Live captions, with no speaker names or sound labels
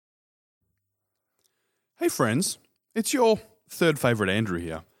Hey friends, it's your third favourite Andrew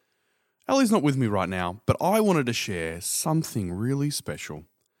here. Ellie's not with me right now, but I wanted to share something really special.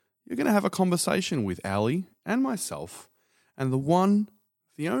 You're going to have a conversation with Ellie and myself and the one,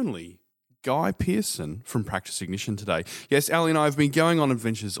 the only, Guy Pearson from Practice Ignition today. Yes, Ellie and I have been going on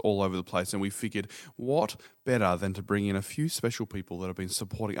adventures all over the place, and we figured what better than to bring in a few special people that have been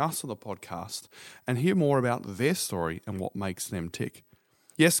supporting us on the podcast and hear more about their story and what makes them tick.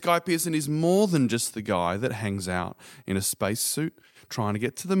 Yes, Guy Pearson is more than just the guy that hangs out in a spacesuit trying to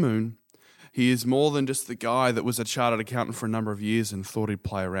get to the moon. He is more than just the guy that was a chartered accountant for a number of years and thought he'd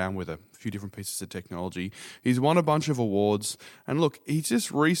play around with a few different pieces of technology. He's won a bunch of awards. And look, he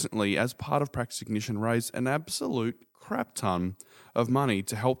just recently, as part of Practice Ignition, raised an absolute crap ton of money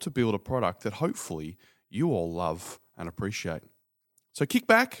to help to build a product that hopefully you all love and appreciate. So kick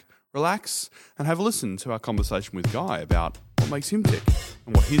back, relax, and have a listen to our conversation with Guy about what makes him tick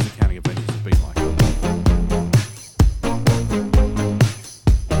and what his accounting adventures have been like.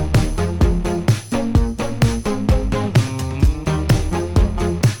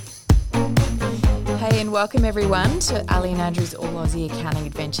 Welcome everyone to Ali and Andrew's All Aussie Accounting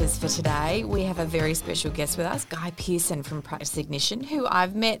Adventures for today. We have a very special guest with us, Guy Pearson from Practice Ignition, who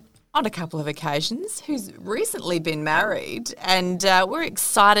I've met on a couple of occasions, who's recently been married, and we're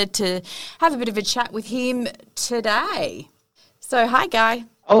excited to have a bit of a chat with him today. So, hi Guy.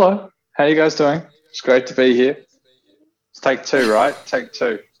 Hello. How are you guys doing? It's great to be here. It's take two, right? Take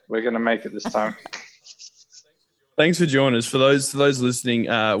two. We're going to make it this time. Thanks for joining us. For those listening,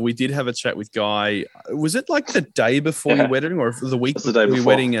 we did have a chat with Guy. Was it like the day before your wedding or the week before your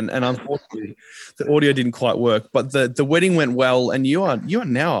wedding? And unfortunately, the audio didn't quite work. But the wedding went well, and you are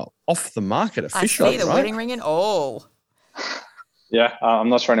now off the market officially. I see the wedding ring and all. Yeah, I'm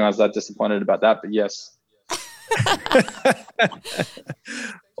not sure anyone's that disappointed about that, but yes.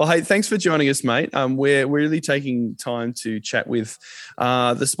 Well, hey, thanks for joining us, mate. We're really taking time to chat with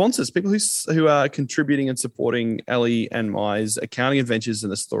the sponsors, people who are contributing and supporting Ellie and my's accounting adventures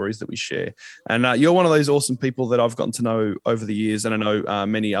and the stories that we share. And you're one of those awesome people that I've gotten to know over the years, and I know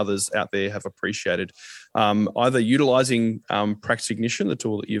many others out there have appreciated either utilising Practice Ignition, the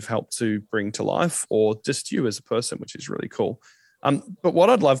tool that you've helped to bring to life, or just you as a person, which is really cool. But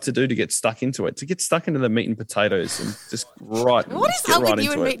what I'd love to do to get stuck into the meat and potatoes and just What is up with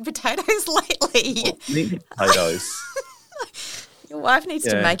you and meat and potatoes lately? Well, meat and potatoes. Your wife needs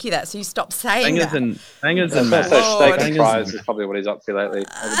to make you that so you stop saying bangers that. Bangers and mash. Steak and fries is probably what he's up to lately.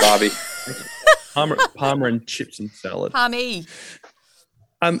 Barbie. Parma and chips and salad. Parmy.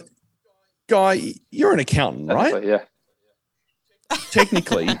 Guy, you're an accountant, right? Yeah.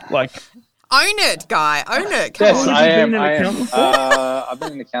 Technically, like... Own it, Guy. Own it. Come yes, on. I am. I've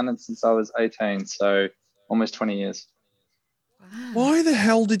been an accountant since I was 18, so almost 20 years. Wow. Why the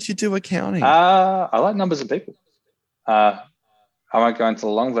hell did you do accounting? I like numbers and people. I won't go into the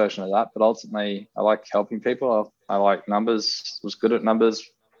long version of that, but ultimately I like helping people. I like numbers, was good at numbers,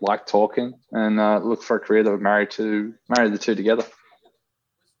 like talking, and look for a career that would marry the two together.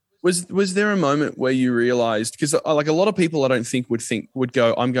 Was there a moment where you realized, because like a lot of people I don't think would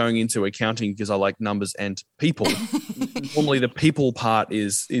go, I'm going into accounting because I like numbers and people. Normally the people part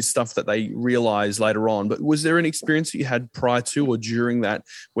is stuff that they realize later on. But was there an experience that you had prior to or during that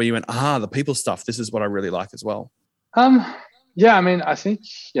where you went, the people stuff, this is what I really like as well? Yeah, I mean, I think,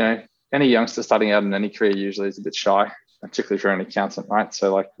 any youngster starting out in any career usually is a bit shy, particularly if you're an accountant, right?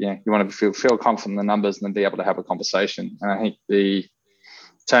 So like, you want to feel confident in the numbers and then be able to have a conversation. And I think the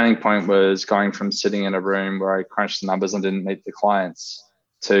turning point was going from sitting in a room where I crunched the numbers and didn't meet the clients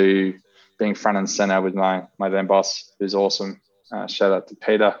to being front and center with my then boss, who's awesome. Shout out to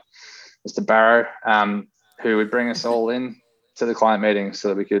Peter, Mr. Barrow, who would bring us all in to the client meetings so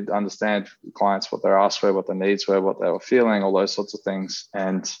that we could understand the clients, what their asks were, what their needs were, what they were feeling, all those sorts of things.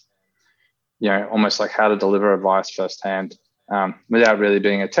 And, almost like how to deliver advice firsthand without really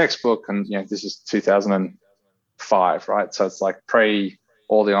being a textbook. And, this is 2005, right? So it's like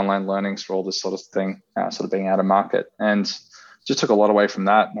all the online learnings for all this sort of thing, sort of being out of market. And just took a lot away from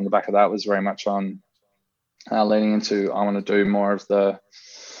that. And on the back of that was very much on leaning into, I want to do more of the,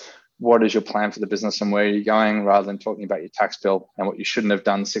 what is your plan for the business and where are you going, rather than talking about your tax bill and what you shouldn't have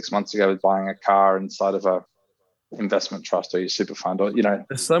done 6 months ago with buying a car inside of a investment trust or your super fund, or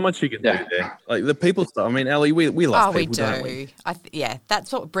there's so much you can do there. Like the people stuff. I mean, Ellie, we love people, don't we?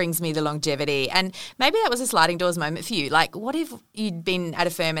 That's what brings me the longevity. And maybe that was a sliding doors moment for you. Like, what if you'd been at a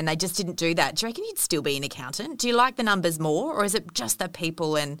firm and they just didn't do that? Do you reckon you'd still be an accountant? Do you like the numbers more, or is it just the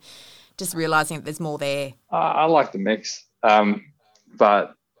people and just realising that there's more there? I like the mix,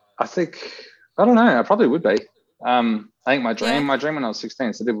 but I think, I don't know, I probably would be. I think my dream when I was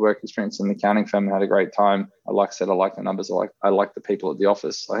 16, so I did work experience in the accounting firm and had a great time. Like I said, I like the numbers. I like the people at the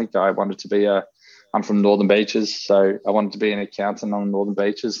office. I think I wanted to be I'm from Northern Beaches, so I wanted to be an accountant on Northern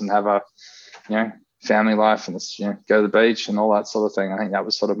Beaches and have a, family life and go to the beach and all that sort of thing. I think that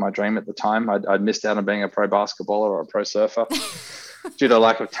was sort of my dream at the time. I'd missed out on being a pro basketballer or a pro surfer due to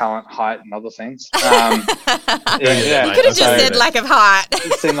lack of talent, height, and other things. You could have just said lack of height.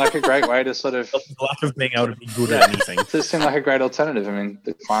 It seemed like a great way to sort of the lack of being able to be good at anything. It just seemed like a great alternative. I mean,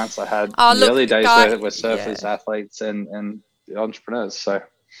 the clients I had in the early days were surfers, athletes, and entrepreneurs. So.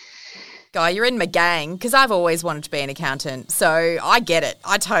 Guy, you're in my gang because I've always wanted to be an accountant. So I get it.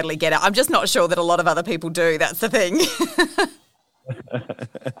 I totally get it. I'm just not sure that a lot of other people do. That's the thing.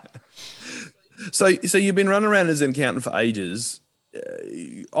 So you've been running around as an accountant for ages.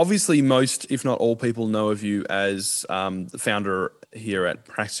 Obviously, most, if not all, people know of you as the founder here at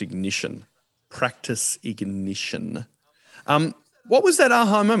Practice Ignition. What was that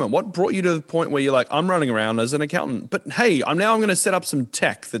aha moment? What brought you to the point where you're like, I'm running around as an accountant, but hey, I'm going to set up some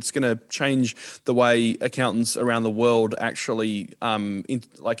tech that's going to change the way accountants around the world actually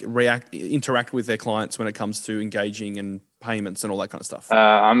interact with their clients when it comes to engaging and payments and all that kind of stuff?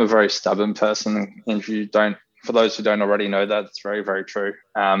 I'm a very stubborn person. For those who don't already know that, it's very, very true.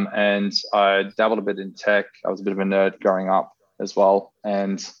 And I dabbled a bit in tech. I was a bit of a nerd growing up as well.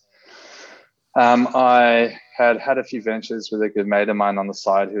 And I had a few ventures with a good mate of mine on the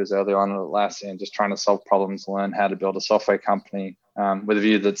side who was early on at Atlassian, just trying to solve problems, learn how to build a software company with a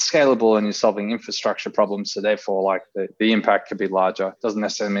view that's scalable and you're solving infrastructure problems. So therefore, like the impact could be larger. It doesn't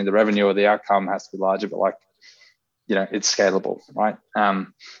necessarily mean the revenue or the outcome has to be larger, but it's scalable, right?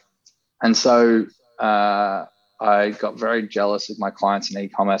 And so I got very jealous of my clients in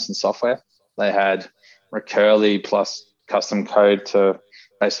e-commerce and software. They had Recurly plus custom code to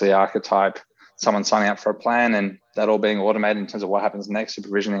basically archetype someone signing up for a plan and that all being automated in terms of what happens next,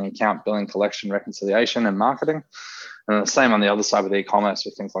 supervisioning, account, billing, collection, reconciliation, and marketing. And the same on the other side with e-commerce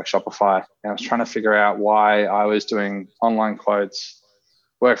with things like Shopify. And I was trying to figure out why I was doing online quotes,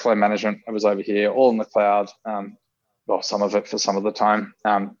 workflow management. I was over here, all in the cloud. Some of it for some of the time.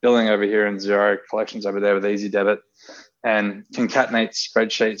 Billing over here in Xero, collections over there with Easy Debit, and concatenate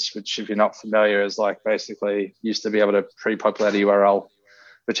spreadsheets, which if you're not familiar is like basically used to be able to pre-populate a URL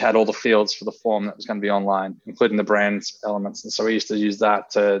which had all the fields for the form that was going to be online, including the brands elements. And so we used to use that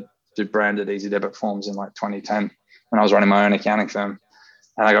to do branded Easy Debit forms in like 2010 when I was running my own accounting firm.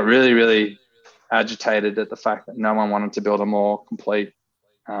 And I got really, really agitated at the fact that no one wanted to build a more complete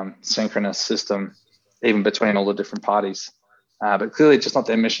synchronous system, even between all the different parties. But clearly just not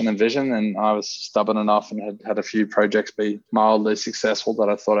their mission and vision. And I was stubborn enough and had a few projects be mildly successful that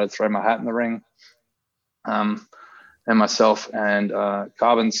I thought I'd throw my hat in the ring. And myself and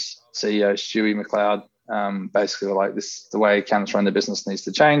Carbon's CEO, Stewie McLeod, basically were like, this the way accountants run the business needs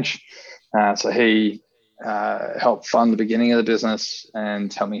to change. So he helped fund the beginning of the business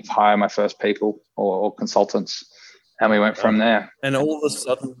and helped me hire my first people or consultants. And we went from there. And all of a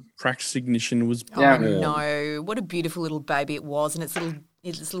sudden, Practice Ignition was born. Oh, no. What a beautiful little baby it was. And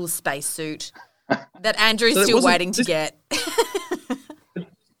its little space suit that Andrew's still waiting to get.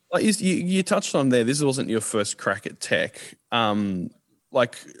 Like you touched on there, this wasn't your first crack at tech.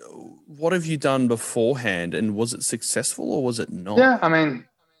 What have you done beforehand, and was it successful or was it not? Yeah, I mean,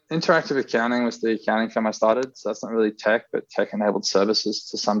 Interactive Accounting was the accounting firm I started, so that's not really tech, but tech-enabled services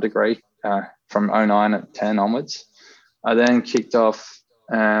to some degree from 09 at 10 onwards. I then kicked off,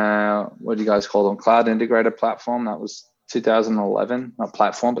 what do you guys call them, Cloud Integrator Platform. That was 2011, not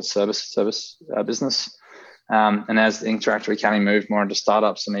platform, but service business. And as the Interactive Accounting moved more into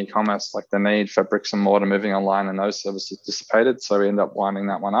startups and e-commerce, like the need for bricks and mortar moving online and those services dissipated. So we ended up winding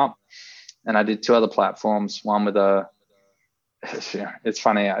that one up. And I did two other platforms, one with it's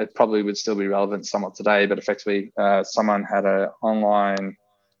funny, it probably would still be relevant somewhat today, but effectively someone had an online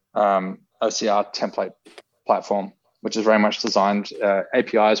OCR template platform, which is very much designed,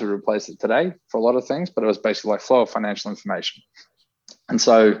 APIs would replace it today for a lot of things, but it was basically like flow of financial information. And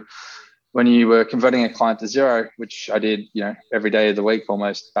so when you were converting a client to Xero, which I did, every day of the week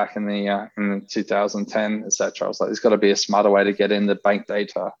almost back in the 2010, et cetera, I was like, there's got to be a smarter way to get in the bank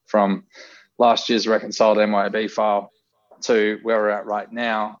data from last year's reconciled MYOB file to where we're at right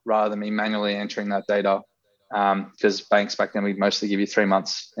now, rather than me manually entering that data. Because banks back then would mostly give you 3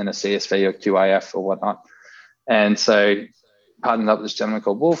 months in a CSV or QAF or whatnot. And so partnered up with this gentleman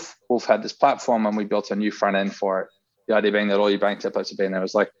called Wolf. Wolf had this platform and we built a new front end for it. The idea being that all your bank templates would be in there. It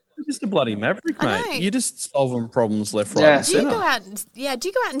was like You're just a bloody maverick, I know. mate. You're just solving problems left, right, Yeah. and Do you centre. go out and do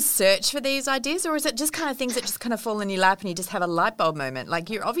you go out and search for these ideas, or is it just kind of things that just kind of fall in your lap and you just have a light bulb moment?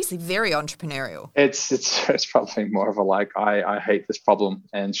 Like, you're obviously very entrepreneurial. It's probably more of a like, I hate this problem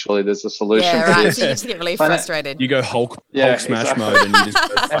and surely there's a solution Yeah, for right. this. So you just get really Finan- frustrated. You go Hulk Yeah, smash exactly. mode, and you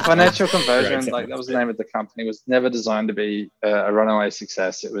just And financial conversion, Great. like that was the name of the company, was never designed to be a runaway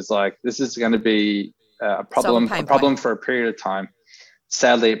success. It was like, this is going to be a problem pain for a period of time.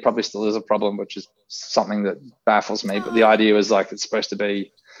 Sadly, it probably still is a problem, which is something that baffles me. But the idea was like, it's supposed to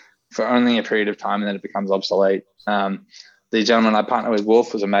be for only a period of time and then it becomes obsolete. The gentleman I partnered with,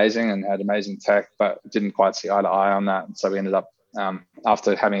 Wolf, was amazing and had amazing tech, but didn't quite see eye to eye on that. And so we ended up,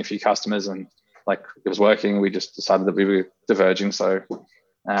 after having a few customers and like it was working, we just decided that we were diverging. So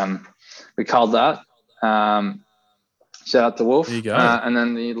we called that. Shout out to Wolf. There you go. And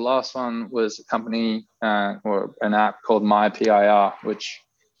then the last one was a company or an app called MyPIR, which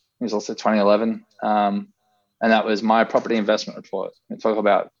was also 2011. And that was My Property Investment Report. We talk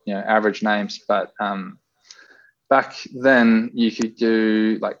about average names, but back then you could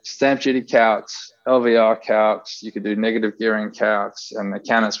do like stamp duty calcs, LVR calcs, you could do negative gearing calcs, and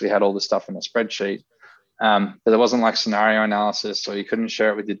accountants, we had all this stuff in a spreadsheet. But there wasn't like scenario analysis, so you couldn't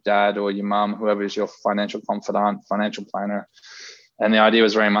share it with your dad or your mum, whoever is your financial confidant, financial planner. And the idea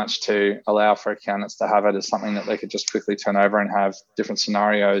was very much to allow for accountants to have it as something that they could just quickly turn over and have different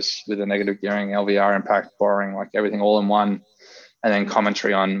scenarios with a negative gearing, LVR impact, borrowing, like everything all in one, and then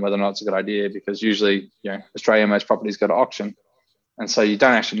commentary on whether or not it's a good idea. Because usually, Australia, most properties go to auction. And so you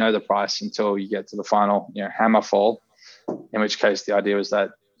don't actually know the price until you get to the final, hammer fall, in which case the idea was that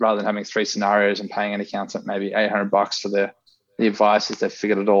rather than having three scenarios and paying an accountant maybe $800 for the advice as they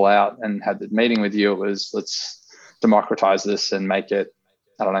figured it all out and had the meeting with you, it was, let's democratize this and make it,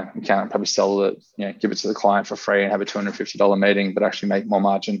 I don't know, accountant probably sell it, give it to the client for free and have a $250 meeting, but actually make more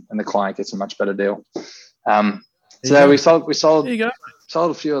margin and the client gets a much better deal. So we sold There you go.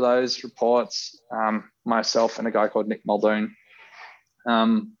 sold a few of those reports. Myself and a guy called Nick Muldoon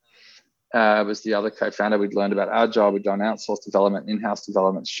was the other co-founder. We'd learned about Agile. We'd done outsourced development, in-house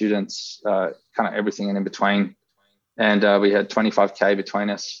development, students, kind of everything in between. And we had 25K between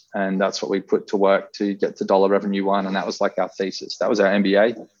us. And that's what we put to work to get to dollar revenue one. And that was like our thesis. That was our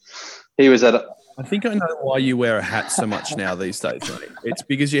MBA. He was at I think I know why you wear a hat so much now these days, mate. It's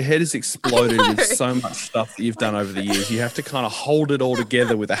because your head has exploded with so much stuff that you've done over the years. You have to kind of hold it all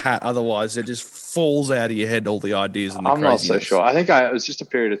together with a hat. Otherwise, it just falls out of your head, all the ideas and the I'm not so craziness. sure. I think it was just a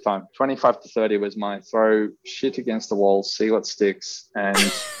period of time. 25 to 30 was my throw shit against the wall, see what sticks. And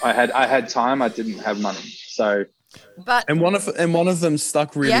I had time. I didn't have money. So But And one of them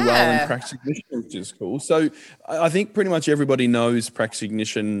stuck really well Yeah. in Prax Ignition, which is cool. So I think pretty much everybody knows Prax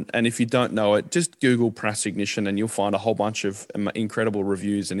Ignition, and if you don't know it, just Google Prax Ignition, and you'll find a whole bunch of incredible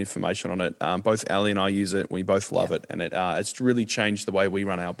reviews and information on it. Both Ali and I use it; we both love it, and it's really changed the way we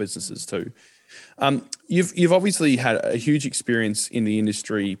run our businesses too. You've obviously had a huge experience in the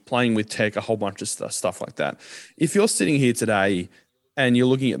industry, playing with tech, a whole bunch of stuff like that. If you're sitting here today and you're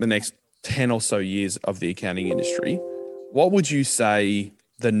looking at the next 10 or so years of the accounting industry, what would you say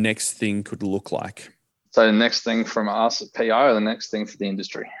the next thing could look like? So the next thing from us at PI, or the next thing for the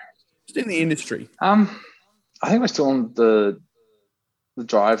industry? Just in the industry. I think we're still on the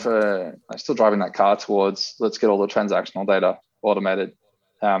drive. I'm still driving that car towards let's get all the transactional data automated.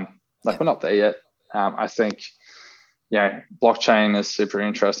 We're not there yet. I think, blockchain is super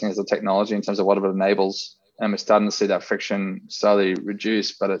interesting as a technology in terms of what it enables. And we're starting to see that friction slowly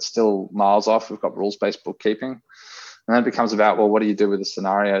reduce, but it's still miles off. We've got rules-based bookkeeping. And then it becomes about, well, what do you do with the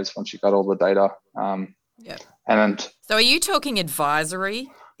scenarios once you've got all the data? And so are you talking advisory?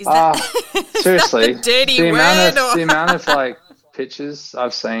 Is that seriously, the dirty the word? amount of like pitches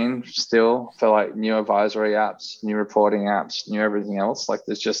I've seen still for like new advisory apps, new reporting apps, new everything else. Like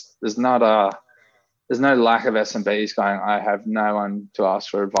there's no lack of SMBs going, I have no one to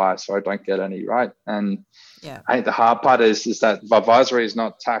ask for advice or I don't get any, right? And I think the hard part is that advisory is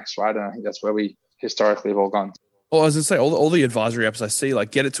not tax, right? And I think that's where we historically have all gone. Well, I was going to say, all the advisory apps I see,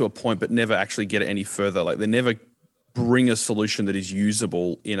 like, get it to a point, but never actually get it any further. Like, they never bring a solution that is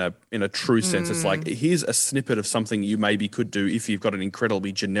usable in a true sense. It's like, here's a snippet of something you maybe could do if you've got an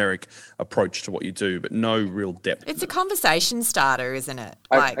incredibly generic approach to what you do, but no real depth. It's a conversation starter, isn't it?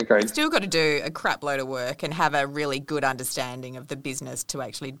 I agree. You've still got to do a crap load of work and have a really good understanding of the business to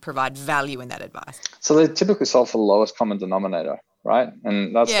actually provide value in that advice. So they typically solve for the lowest common denominator, right?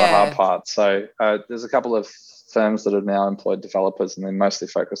 And that's the hard part. So there's a couple of firms that have now employed developers and they mostly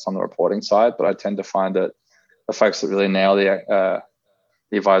focus on the reporting side, but I tend to find that the folks that really nail the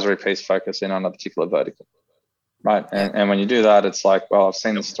advisory piece focus in on a particular vertical. right? And when you do that, it's like, well, I've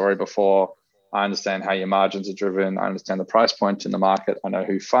seen the story before. I understand how your margins are driven. I understand the price point in the market. I know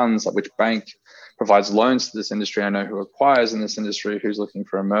who funds, like which bank provides loans to this industry. I know who acquires in this industry, who's looking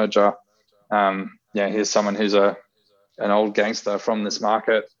for a merger. Here's someone who's an old gangster from this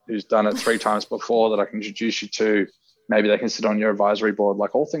market who's done it 3 times before that I can introduce you to. Maybe they can sit on your advisory board,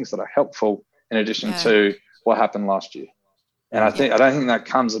 like all things that are helpful in addition to what happened last year. And I don't think that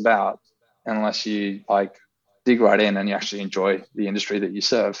comes about unless you like dig right in and you actually enjoy the industry that you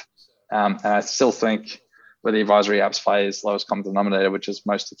serve. And I still think where the advisory apps play is lowest common denominator, which is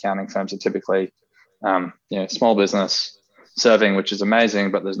most accounting firms are typically, small business serving, which is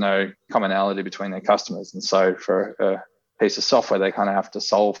amazing, but there's no commonality between their customers. And so for a piece of software, they kind of have to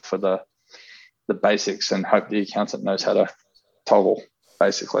solve for the basics and hope the accountant knows how to toggle,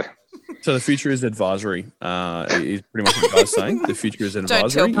 basically. So the future is advisory. Is pretty much what I was saying. The future is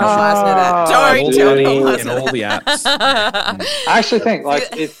advisory. Don't tell Paul Meissner that. Don't tell Paul Meissner in all the apps. I actually think, like,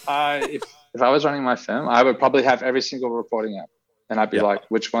 if I was running my firm, I would probably have every single reporting app, and I'd be like,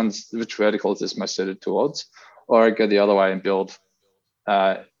 which vertical is this most suited towards? Or I'd go the other way and build.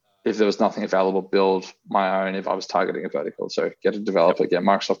 If there was nothing available, build my own. If I was targeting a vertical, so get a developer, get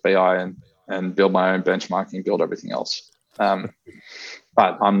Microsoft BI, and build my own benchmarking, build everything else.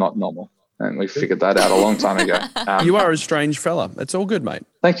 But I'm not normal, and we figured that out a long time ago. You are a strange fella. It's all good, mate.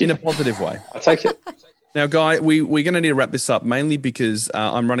 Thank you. In a positive way. I'll take it. Now, Guy, we're going to need to wrap this up, mainly because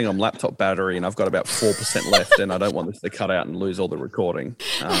I'm running on laptop battery and I've got about 4% left, and I don't want this to cut out and lose all the recording.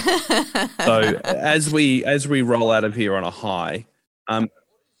 So as we roll out of here on a high,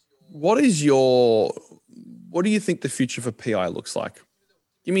 what do you think the future for PI looks like?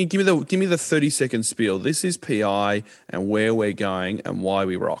 Give me the 30-second spiel. This is PI and where we're going and why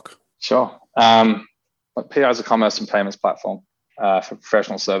we rock. Sure. PI is a commerce and payments platform for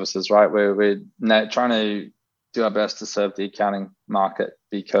professional services, right? We're trying to do our best to serve the accounting market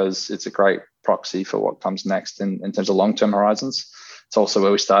because it's a great proxy for what comes next in terms of long-term horizons. It's also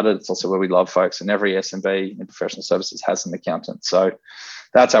where we started. It's also where we love folks, and every SMB in professional services has an accountant. So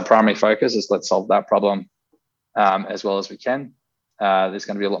that's our primary focus, is let's solve that problem as well as we can. There's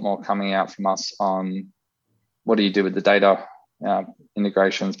going to be a lot more coming out from us on what do you do with the data,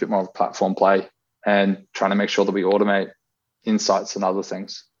 integrations, a bit more of a platform play, and trying to make sure that we automate insights and other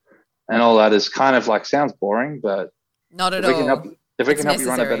things. And all that is kind of like, sounds boring, but not at all. If we can help you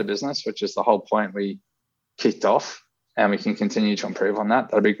run a better business, which is the whole point we kicked off, and we can continue to improve on that,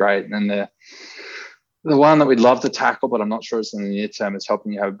 that'd be great. And then the one that we'd love to tackle, but I'm not sure it's in the near term, is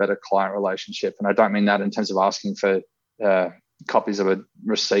helping you have a better client relationship. And I don't mean that in terms of asking for copies of a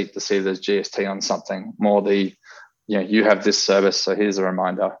receipt to see if there's GST on something. More you have this service, so here's a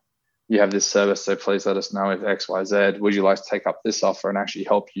reminder. You have this service, so please let us know if X, Y, Z. Would you like to take up this offer and actually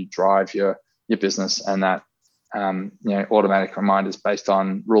help you drive your business? And that automatic reminders based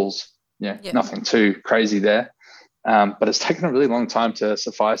on rules. Nothing too crazy there. But it's taken a really long time to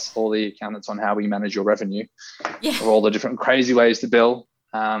suffice all the accountants on how we manage your revenue, of all the different crazy ways to bill.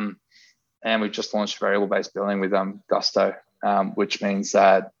 And we've just launched variable-based billing with Gusto, which means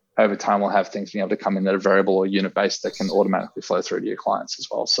that over time we'll have things being able to come in that are variable or unit-based that can automatically flow through to your clients as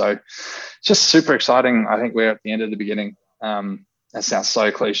well. So it's just super exciting. I think we're at the end of the beginning. That sounds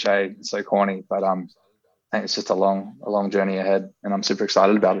so cliche and so corny, but I think it's just a long journey ahead, and I'm super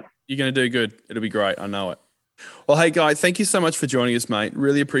excited about it. You're going to do good. It'll be great. I know it. Well, hey, Guy, thank you so much for joining us, mate.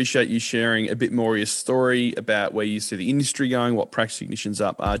 Really appreciate you sharing a bit more of your story about where you see the industry going, what Practice Ignition's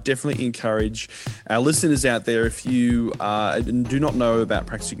up. Definitely encourage our listeners out there, if you do not know about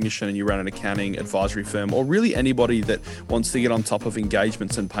Practice Ignition and you run an accounting advisory firm, or really anybody that wants to get on top of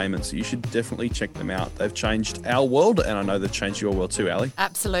engagements and payments, you should definitely check them out. They've changed our world, and I know they've changed your world too, Ali.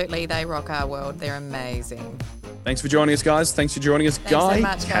 Absolutely. They rock our world. They're amazing. Thanks for joining us, guys. Thanks for joining us, Guy. So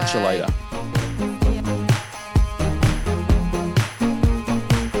much, catch you later.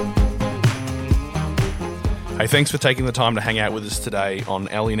 Hey, thanks for taking the time to hang out with us today on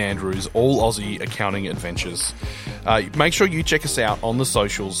Ali and Andrew's All Aussie Accounting Adventures. Make sure you check us out on the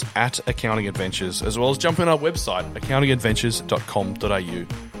socials at Accounting Adventures, as well as jump on our website, accountingadventures.com.au.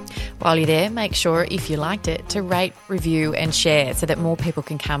 While you're there, make sure, if you liked it, to rate, review and share so that more people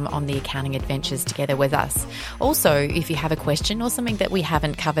can come on the accounting adventures together with us. Also, if you have a question or something that we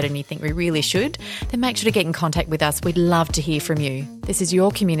haven't covered and you think we really should, then make sure to get in contact with us. We'd love to hear from you. This is your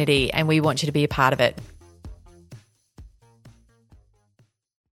community and we want you to be a part of it.